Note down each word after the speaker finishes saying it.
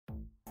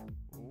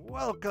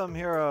Welcome,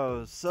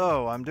 heroes!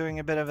 So, I'm doing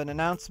a bit of an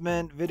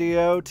announcement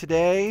video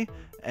today,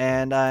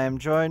 and I'm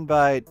joined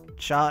by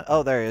Sean.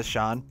 Oh, there he is,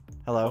 Sean.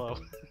 Hello.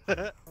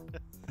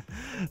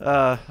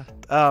 Hello.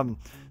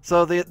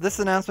 This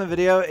announcement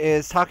video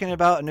is talking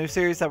about a new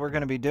series that we're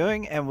going to be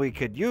doing, and we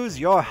could use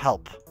your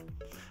help.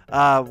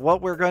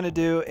 What we're going to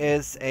do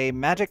is a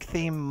magic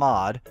theme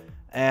mod,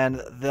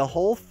 and the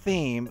whole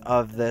theme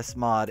of this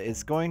mod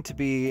is going to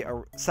be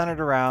centered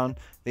around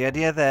the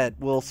idea that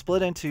we'll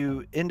split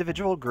into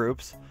individual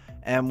groups,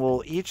 and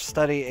we'll each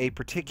study a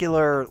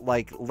particular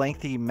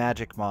lengthy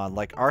magic mod,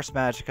 like Ars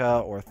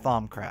Magica or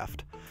Thaumcraft.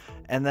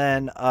 And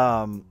then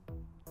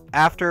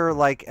after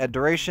a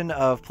duration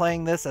of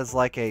playing this as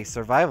a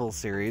survival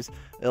series,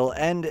 it'll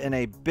end in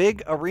a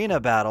big arena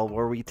battle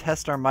where we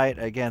test our might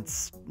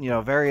against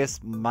various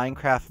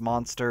Minecraft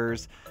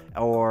monsters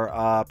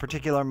or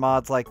particular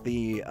mods like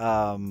the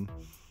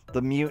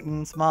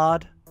mutants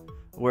mod,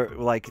 where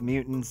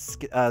mutants,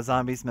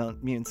 zombies,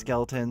 mutant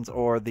skeletons,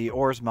 or the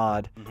ores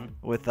mod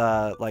with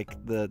those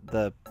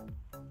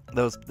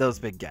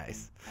big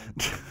guys.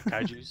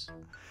 Kaijus.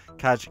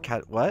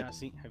 What?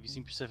 Have you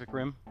seen Pacific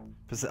Rim?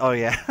 Oh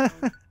yeah.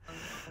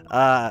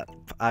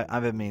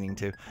 I've been meaning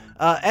to.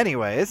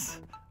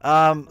 Anyways,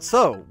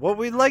 so what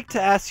we'd like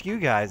to ask you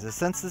guys is,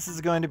 since this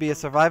is going to be a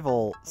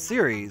survival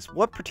series,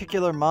 what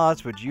particular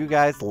mods would you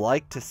guys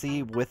like to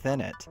see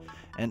within it?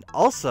 And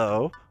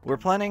also, we're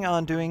planning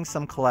on doing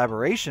some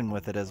collaboration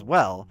with it as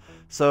well.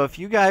 So if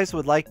you guys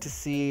would like to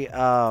see,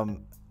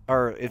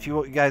 or if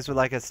you guys would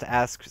like us to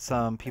ask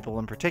some people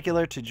in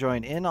particular to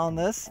join in on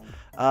this,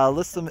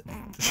 list them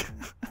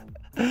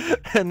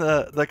in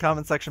the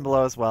comment section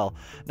below as well.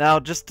 Now,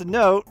 just to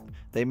note,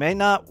 they may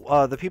not,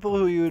 the people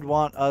who you would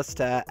want us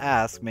to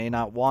ask may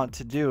not want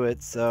to do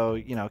it,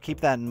 so, keep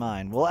that in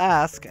mind. We'll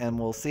ask, and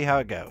we'll see how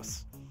it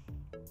goes.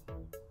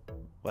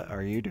 What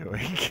are you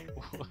doing?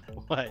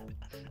 What?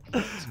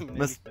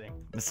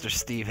 Mr.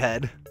 Steve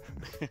Head.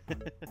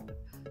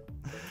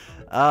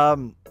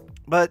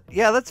 But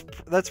yeah,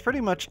 that's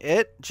pretty much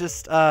it.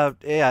 Just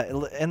yeah,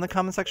 in the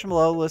comment section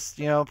below, list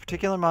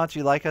particular mods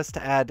you'd like us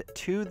to add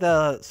to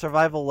the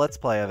survival let's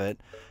play of it,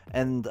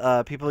 and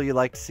people you'd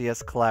like to see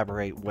us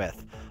collaborate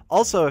with.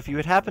 Also, if you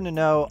would happen to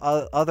know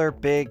other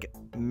big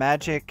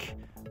magic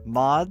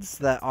mods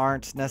that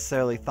aren't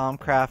necessarily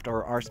Thaumcraft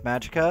or Ars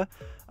Magica,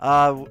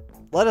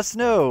 let us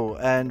know,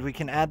 and we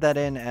can add that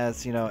in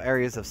as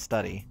areas of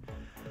study.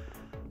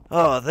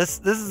 Oh, this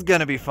is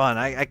gonna be fun.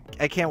 I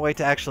can't wait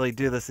to actually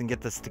do this and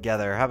get this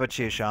together. How about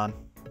you, Sean?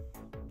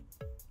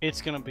 It's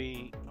gonna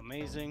be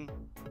amazing,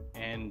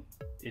 and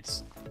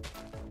it's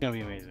gonna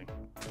be amazing.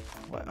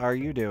 What are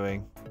you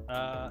doing?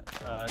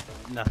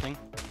 Nothing.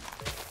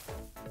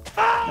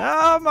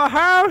 Ah, my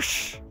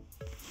house!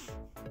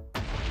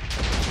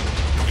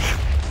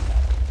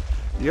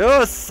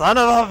 You son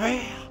of a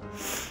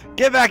bitch!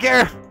 Get back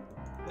here!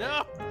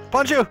 No!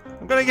 Punch you!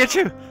 I'm gonna get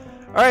you!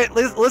 Alright,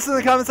 listen to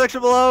the comment section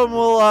below, and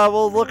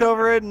we'll look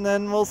over it, and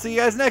then we'll see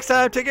you guys next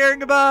time. Take care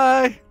and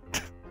goodbye!